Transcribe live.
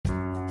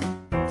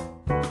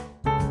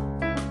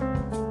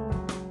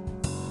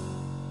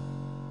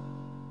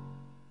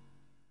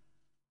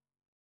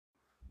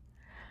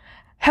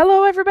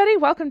Hello, everybody.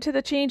 Welcome to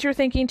the Change Your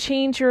Thinking,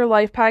 Change Your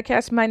Life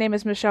podcast. My name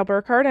is Michelle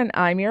Burkhardt, and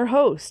I'm your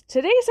host.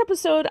 Today's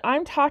episode,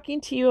 I'm talking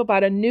to you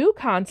about a new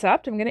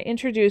concept. I'm going to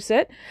introduce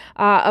it,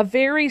 a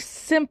very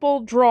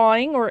simple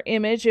drawing or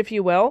image, if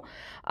you will.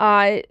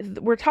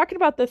 We're talking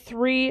about the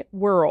three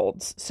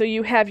worlds. So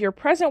you have your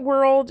present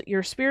world,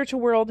 your spiritual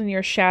world, and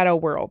your shadow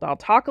world. I'll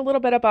talk a little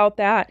bit about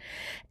that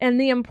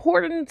and the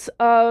importance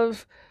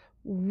of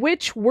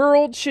which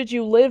world should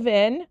you live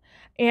in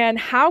and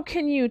how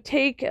can you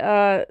take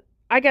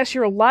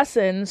your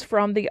lessons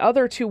from the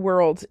other two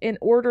worlds in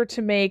order to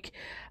make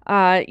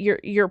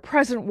your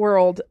present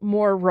world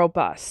more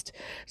robust.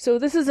 So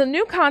this is a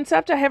new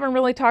concept. I haven't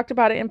really talked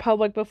about it in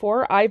public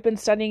before. I've been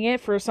studying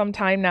it for some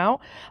time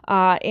now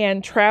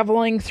and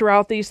traveling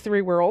throughout these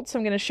three worlds. So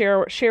I'm going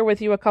to share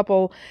with you a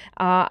couple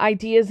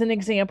ideas and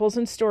examples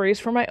and stories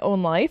from my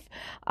own life.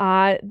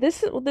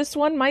 This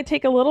one might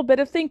take a little bit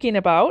of thinking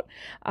about.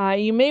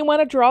 You may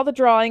want to draw the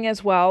drawing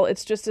as well.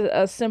 It's just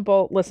a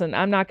simple, listen,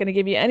 I'm not going to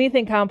give you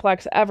anything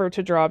complex ever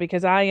to draw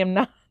because I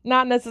am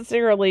not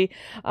necessarily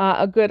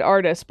a good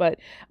artist, but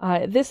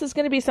this is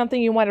going to be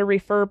something you want to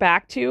refer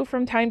back to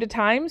from time to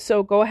time.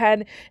 So go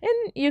ahead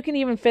and you can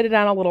even fit it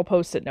on a little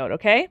Post-it note,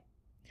 okay?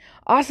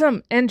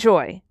 Awesome.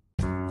 Enjoy.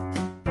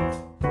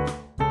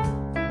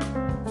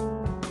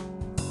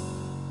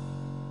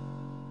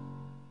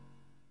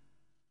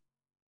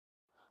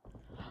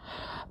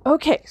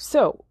 Okay,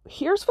 so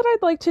here's what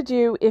I'd like to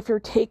do if you're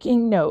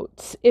taking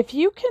notes. If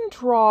you can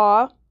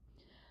draw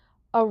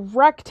a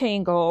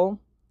rectangle,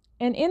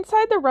 and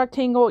inside the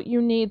rectangle,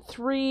 you need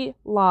 3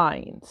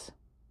 lines.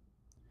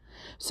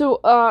 So,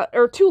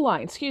 or 2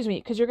 lines,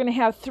 because you're going to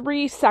have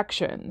 3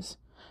 sections.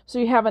 So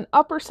you have an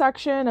upper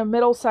section, a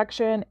middle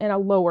section, and a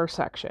lower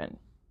section.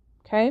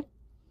 Okay?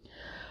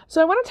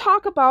 So I want to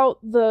talk about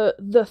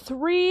the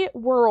 3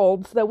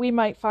 worlds that we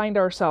might find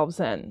ourselves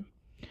in.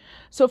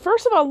 So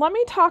first of all, let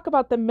me talk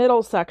about the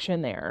middle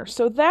section there.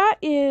 So that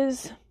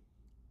is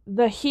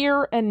the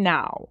here and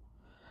now.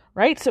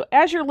 Right? So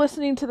as you're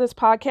listening to this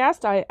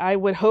podcast, I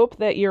would hope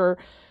that your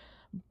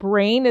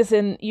brain is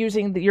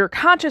using your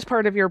conscious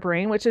part of your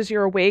brain, which is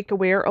your awake,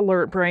 aware,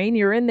 alert brain.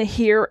 You're in the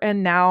here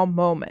and now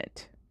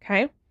moment.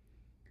 Okay?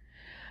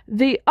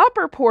 The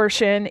upper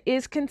portion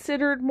is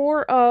considered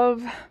more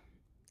of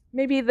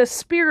maybe the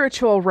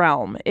spiritual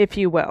realm, if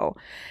you will,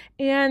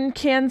 and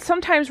can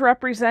sometimes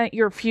represent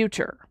your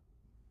future.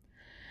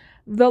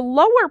 The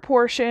lower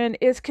portion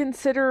is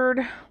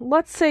considered,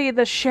 let's say,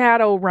 the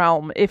shadow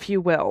realm, if you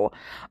will.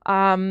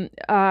 And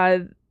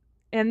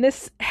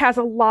this has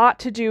a lot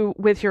to do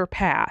with your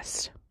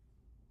past.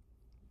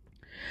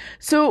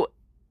 So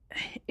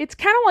it's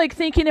kind of like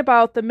thinking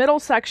about the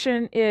middle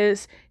section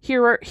is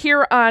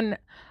here on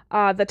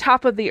the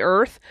top of the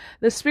earth.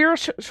 The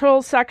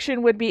spiritual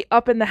section would be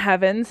up in the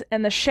heavens,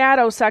 and the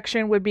shadow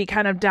section would be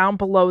kind of down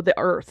below the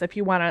earth, if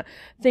you want to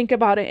think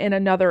about it in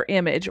another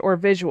image or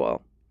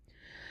visual.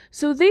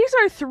 So these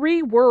are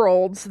 3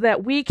 worlds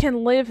that we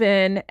can live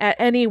in at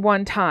any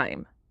one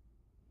time.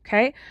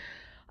 Okay?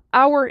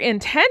 Our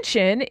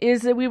intention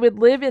is that we would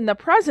live in the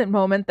present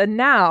moment, the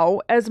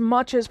now, as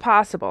much as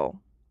possible.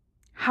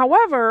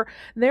 However,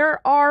 there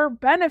are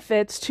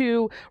benefits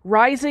to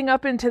rising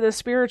up into the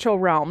spiritual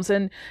realms,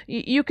 and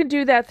you can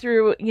do that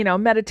through,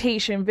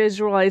 meditation,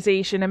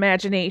 visualization,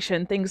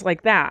 imagination, things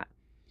like that.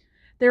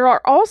 There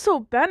are also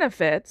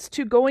benefits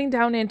to going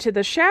down into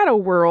the shadow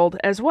world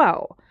as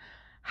well.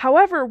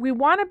 However, we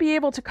want to be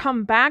able to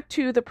come back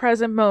to the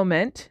present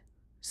moment,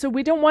 so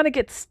we don't want to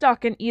get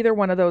stuck in either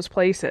one of those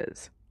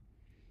places.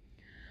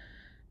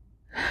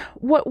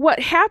 What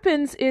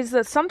happens is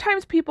that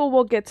sometimes people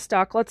will get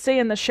stuck, let's say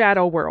in the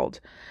shadow world.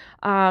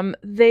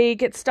 They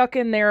get stuck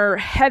in their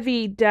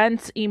heavy,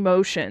 dense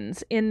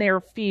emotions, in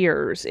their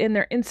fears, in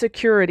their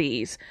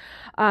insecurities.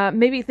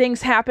 Maybe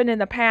things happen in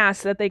the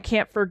past that they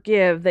can't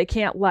forgive, they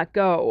can't let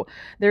go.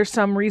 There's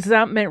some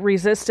resentment,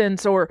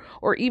 resistance, or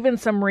even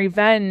some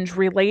revenge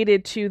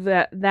related to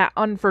that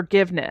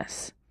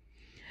unforgiveness.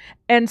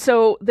 And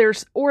so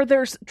there's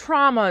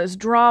traumas,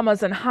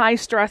 dramas, and high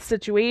stress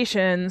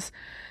situations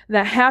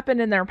that happen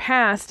in their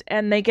past,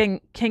 and they can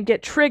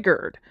get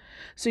triggered.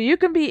 So you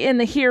can be in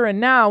the here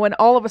and now and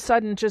all of a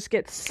sudden just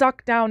get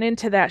sucked down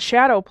into that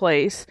shadow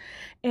place,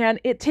 and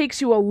it takes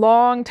you a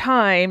long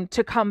time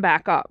to come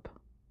back up.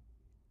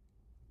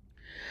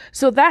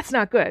 So that's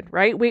not good,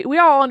 right? We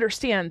all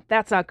understand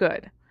that's not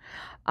good.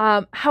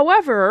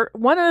 However,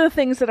 one of the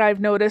things that I've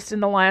noticed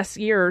in the last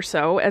year or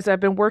so, as I've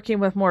been working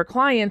with more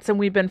clients and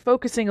we've been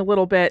focusing a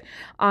little bit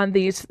on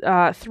these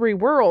 3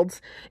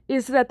 worlds,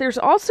 is that there's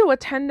also a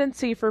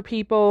tendency for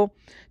people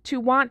to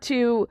want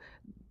to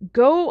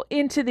go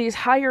into these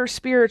higher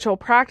spiritual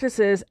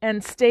practices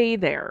and stay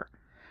there.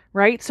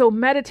 Right? So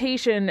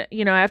meditation,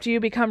 after you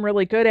become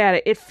really good at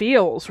it, it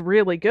feels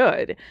really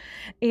good.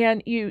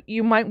 And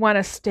you might want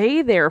to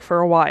stay there for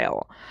a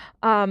while.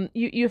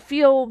 You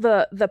feel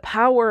the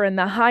power and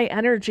the high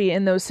energy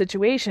in those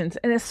situations.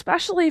 And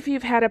especially if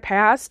you've had a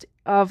past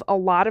of a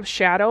lot of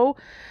shadow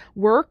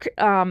work,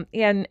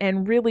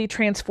 and really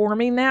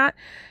transforming that,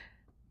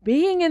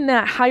 being in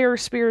that higher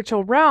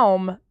spiritual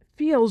realm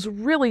feels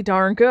really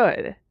darn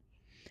good.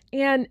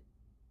 And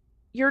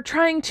you're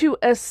trying to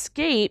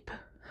escape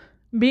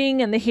being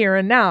in the here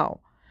and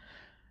now.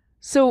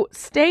 So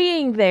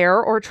staying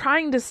there or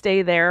trying to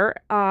stay there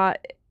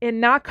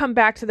and not come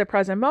back to the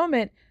present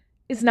moment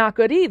is not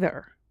good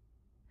either.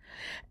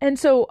 And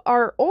so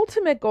our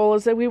ultimate goal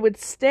is that we would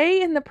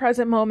stay in the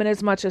present moment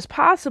as much as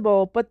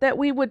possible, but that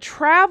we would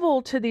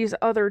travel to these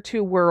other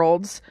two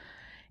worlds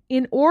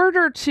in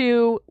order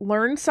to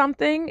learn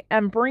something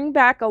and bring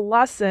back a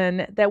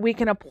lesson that we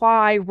can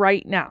apply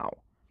right now.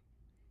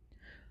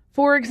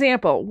 For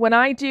example, when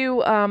I do,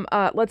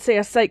 let's say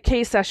a psych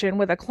case session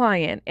with a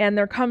client, and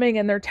they're coming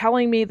and they're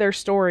telling me their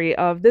story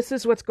of this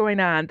is what's going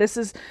on. This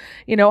is,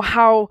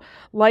 how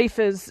life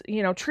is,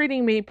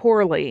 treating me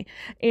poorly.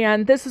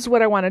 And this is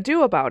what I want to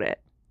do about it.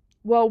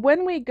 Well,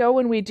 when we go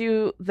and we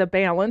do the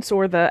balance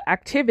or the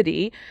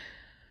activity,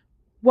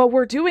 what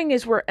we're doing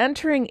is we're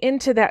entering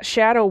into that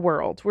shadow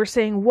world. We're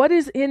saying, what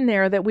is in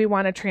there that we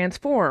want to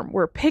transform?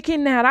 We're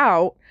picking that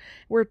out.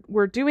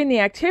 We're doing the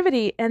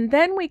activity, and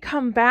then we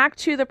come back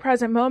to the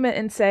present moment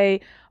and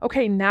say,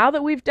 okay, now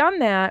that we've done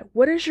that,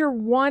 what is your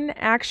one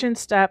action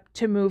step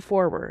to move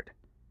forward?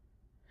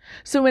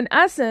 So in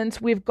essence,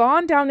 we've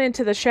gone down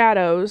into the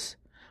shadows,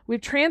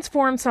 we've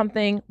transformed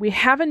something, we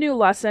have a new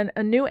lesson,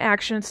 a new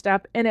action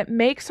step, and it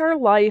makes our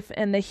life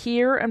in the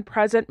here and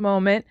present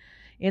moment,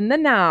 in the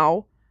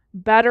now,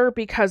 better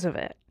because of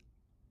it.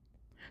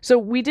 So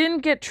we didn't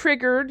get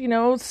triggered,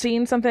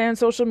 seeing something on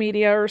social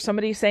media or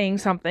somebody saying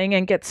something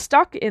and get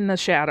stuck in the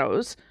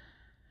shadows.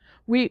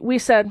 We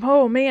said,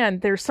 oh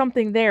man, there's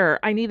something there.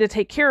 I need to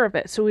take care of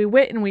it. So we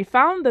went and we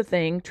found the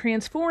thing,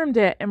 transformed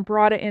it, and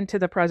brought it into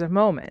the present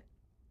moment.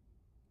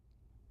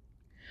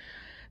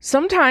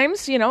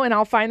 Sometimes, and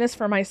I'll find this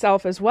for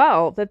myself as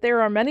well, that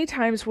there are many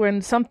times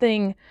when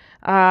something,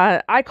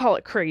 I call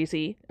it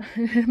crazy,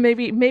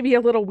 maybe a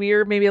little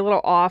weird, maybe a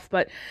little off,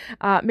 but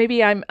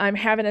maybe I'm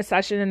having a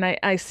session and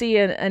I see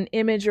an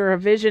image or a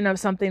vision of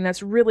something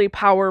that's really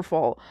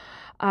powerful.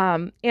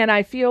 And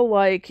I feel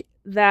like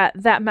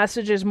that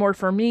message is more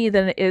for me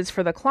than it is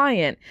for the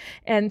client.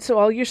 And so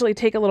I'll usually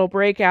take a little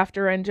break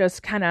after and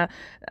just kind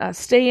of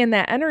stay in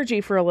that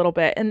energy for a little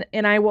bit.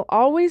 And I will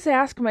always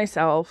ask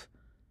myself,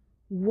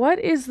 what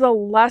is the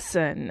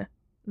lesson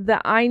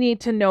that I need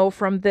to know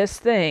from this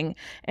thing?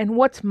 And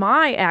what's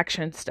my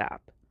action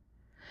step?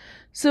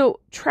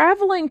 So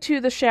traveling to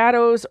the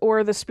shadows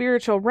or the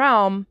spiritual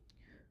realm,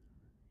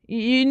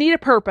 you need a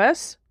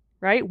purpose,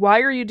 right? Why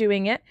are you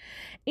doing it?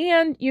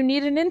 And you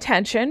need an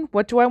intention.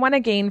 What do I want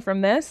to gain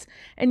from this?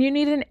 And you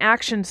need an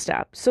action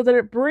step so that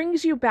it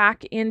brings you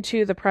back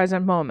into the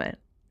present moment.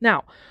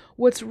 Now,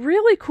 what's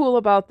really cool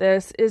about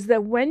this is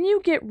that when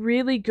you get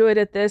really good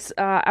at this,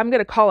 I'm going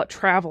to call it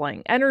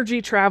traveling,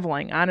 energy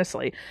traveling,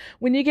 honestly.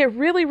 When you get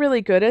really,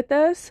 really good at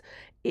this,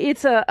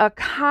 it's a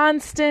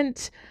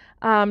constant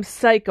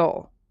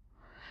cycle.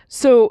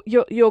 So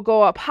you'll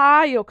go up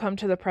high, you'll come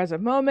to the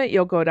present moment,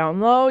 you'll go down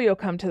low, you'll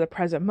come to the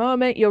present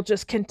moment. You'll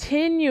just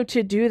continue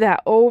to do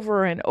that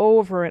over and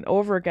over and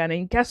over again.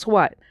 And guess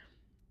what?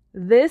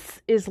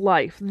 This is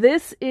life.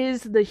 This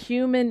is the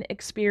human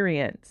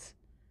experience.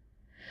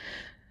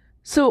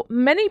 So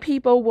many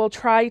people will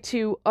try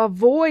to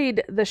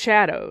avoid the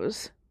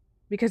shadows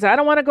because I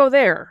don't want to go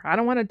there. I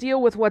don't want to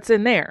deal with what's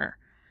in there.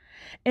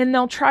 And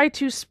they'll try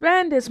to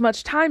spend as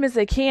much time as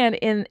they can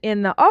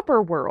in the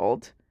upper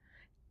world,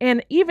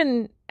 and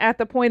even at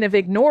the point of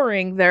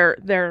ignoring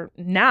their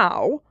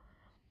now.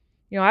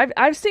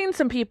 I've seen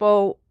some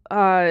people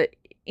I'll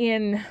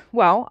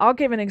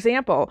give an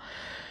example.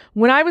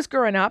 When I was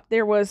growing up,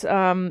 there was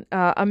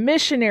a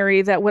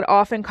missionary that would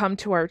often come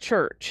to our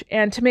church.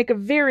 And to make a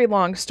very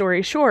long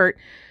story short,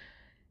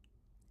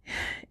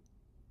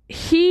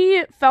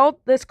 he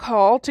felt this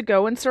call to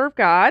go and serve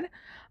God.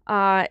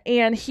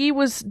 And he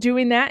was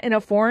doing that in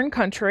a foreign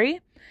country.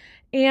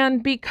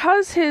 And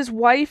because his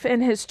wife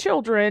and his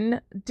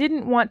children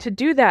didn't want to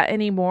do that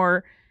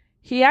anymore,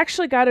 he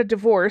actually got a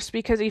divorce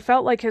because he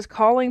felt like his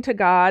calling to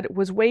God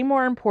was way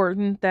more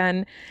important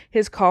than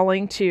his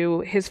calling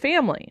to his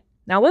family.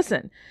 Now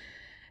listen,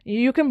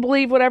 you can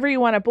believe whatever you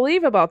want to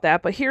believe about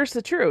that, but here's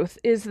the truth,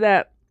 is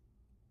that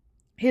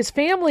his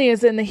family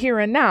is in the here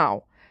and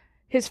now.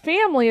 His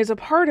family is a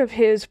part of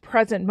his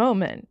present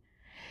moment.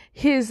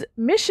 His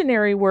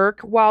missionary work,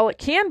 while it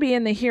can be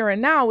in the here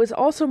and now, is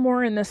also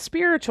more in the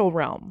spiritual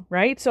realm,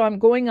 right? So I'm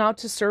going out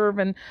to serve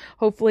and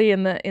hopefully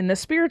in the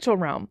spiritual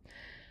realm.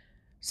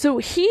 So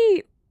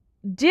he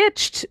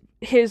ditched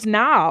his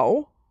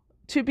now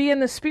to be in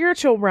the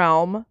spiritual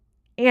realm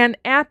and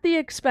at the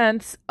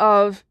expense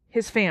of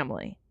his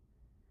family.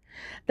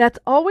 That's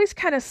always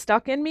kind of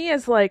stuck in me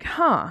as like,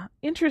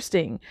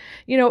 interesting.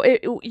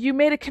 You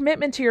made a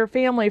commitment to your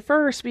family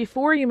first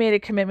before you made a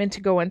commitment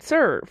to go and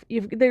serve.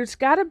 There's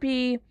got to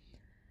be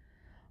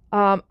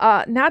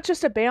not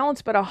just a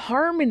balance, but a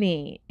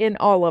harmony in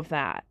all of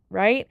that,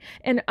 right?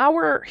 And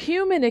our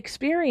human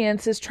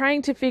experience is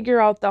trying to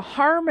figure out the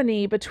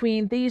harmony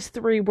between these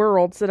three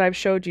worlds that I've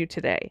showed you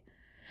today.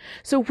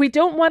 So we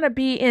don't want to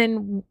be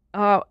in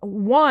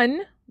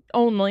one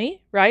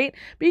only, right?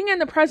 Being in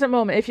the present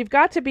moment. If you've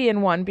got to be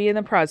in one, be in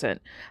the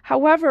present.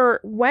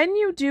 However, when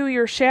you do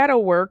your shadow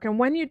work and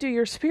when you do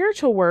your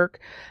spiritual work,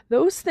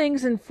 those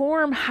things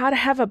inform how to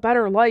have a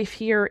better life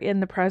here in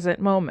the present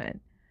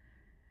moment.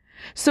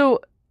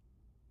 So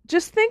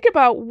just think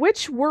about,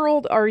 which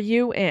world are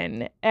you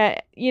in?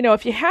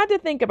 If you had to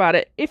think about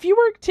it, if you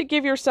were to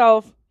give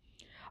yourself,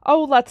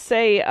 let's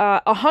say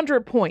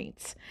 100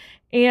 points,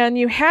 and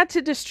you had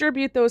to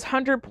distribute those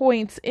 100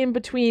 points in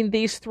between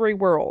these three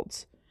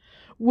worlds,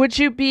 would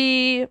you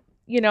be,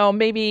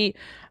 maybe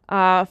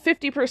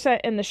 50%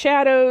 in the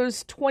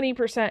shadows,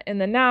 20% in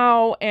the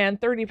now,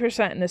 and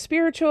 30% in the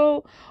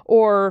spiritual,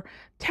 or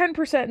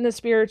 10% in the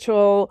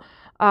spiritual,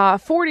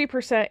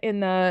 40% in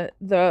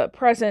the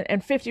present,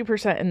 and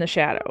 50% in the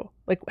shadow?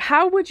 Like,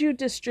 how would you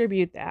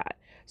distribute that?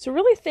 So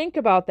really think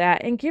about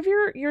that and give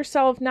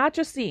yourself not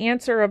just the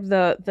answer of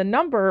the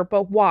number,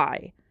 but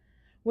why.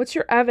 What's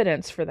your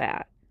evidence for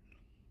that?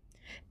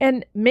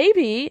 And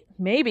maybe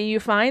you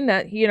find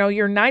that,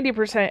 you're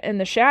 90% in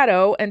the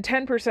shadow and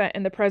 10%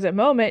 in the present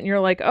moment, and you're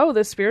like, oh,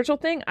 this spiritual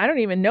thing, I don't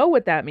even know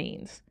what that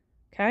means.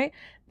 Okay?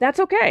 That's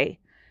okay.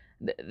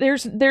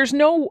 There's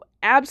no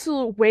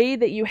absolute way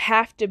that you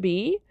have to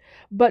be,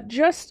 but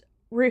just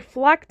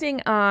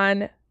reflecting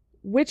on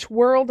which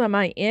world am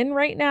I in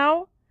right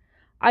now,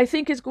 I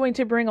think is going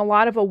to bring a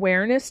lot of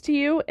awareness to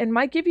you and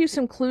might give you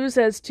some clues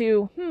as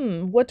to,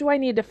 what do I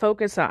need to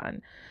focus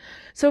on?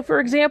 So, for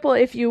example,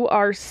 if you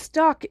are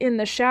stuck in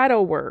the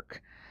shadow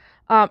work,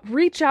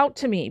 reach out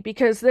to me,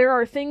 because there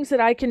are things that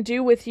I can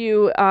do with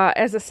you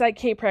as a Psych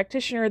K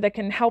practitioner that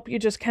can help you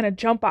just kind of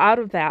jump out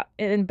of that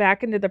and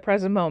back into the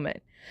present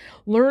moment.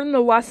 Learn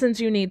the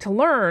lessons you need to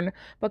learn,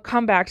 but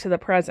come back to the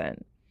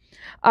present.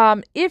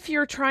 If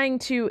you're trying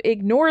to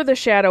ignore the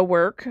shadow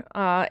work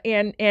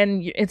and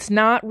it's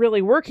not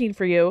really working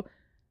for you,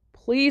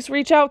 please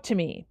reach out to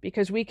me,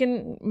 because we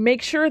can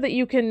make sure that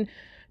you can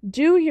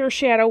do your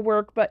shadow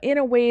work, but in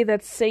a way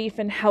that's safe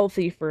and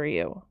healthy for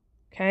you.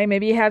 Okay,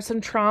 maybe you have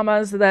some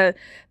traumas that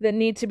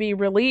need to be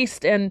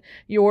released, and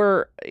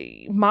your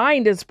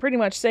mind is pretty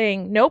much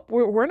saying, nope,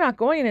 we're not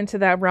going into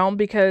that realm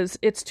because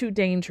it's too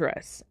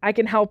dangerous. I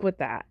can help with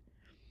that.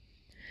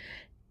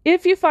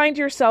 If you find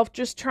yourself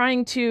just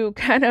trying to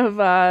kind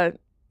of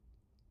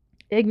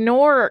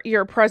ignore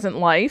your present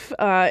life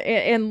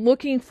and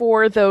looking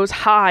for those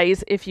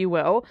highs, if you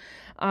will,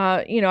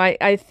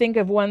 I think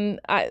of one,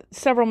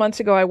 several months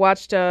ago, I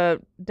watched a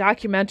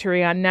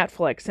documentary on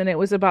Netflix, and it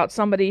was about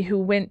somebody who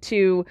went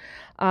to,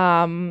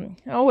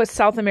 a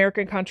South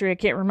American country, I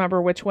can't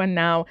remember which one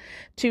now,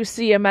 to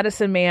see a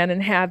medicine man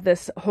and have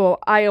this whole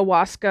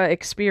ayahuasca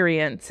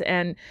experience,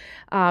 and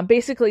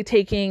basically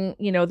taking,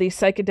 these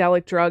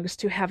psychedelic drugs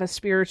to have a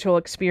spiritual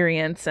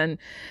experience. And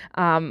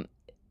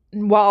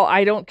while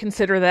I don't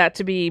consider that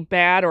to be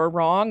bad or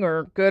wrong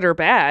or good or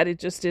bad, it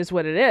just is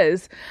what it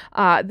is.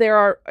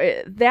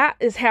 That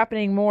is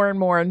happening more and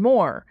more and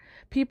more.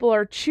 People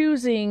are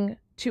choosing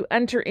to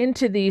enter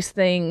into these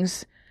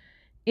things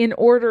in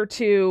order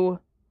to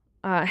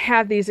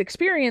have these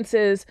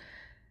experiences,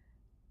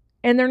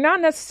 and they're not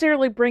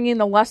necessarily bringing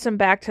the lesson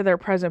back to their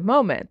present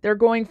moment. They're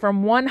going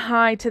from one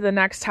high to the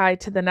next high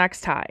to the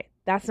next high.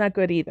 That's not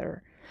good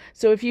either.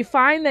 So if you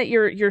find that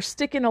you're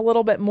sticking a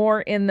little bit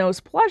more in those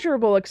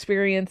pleasurable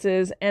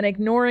experiences and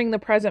ignoring the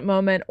present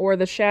moment or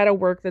the shadow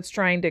work that's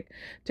trying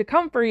to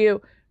come for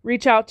you,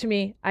 reach out to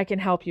me. I can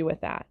help you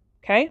with that.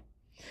 Okay?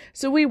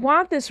 So we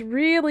want this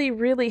really,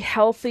 really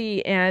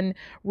healthy and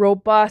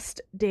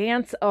robust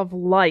dance of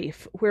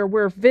life where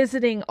we're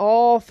visiting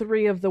all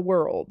three of the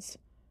worlds.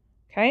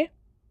 Okay?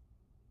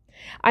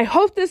 I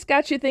hope this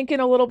got you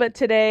thinking a little bit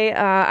today.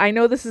 I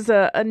know this is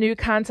a new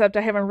concept.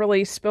 I haven't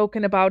really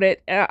spoken about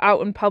it out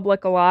in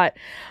public a lot.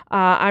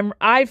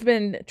 I've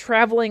been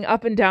traveling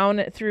up and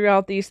down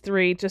throughout these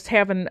three, just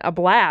having a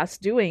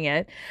blast doing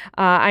it.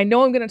 I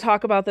know I'm going to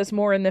talk about this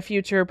more in the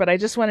future, but I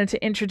just wanted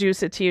to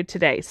introduce it to you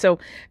today. So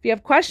if you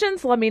have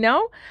questions, let me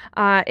know.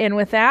 And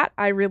with that,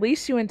 I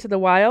release you into the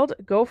wild.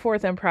 Go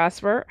forth and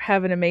prosper.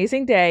 Have an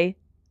amazing day,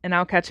 and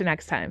I'll catch you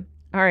next time.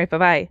 All right,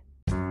 bye-bye.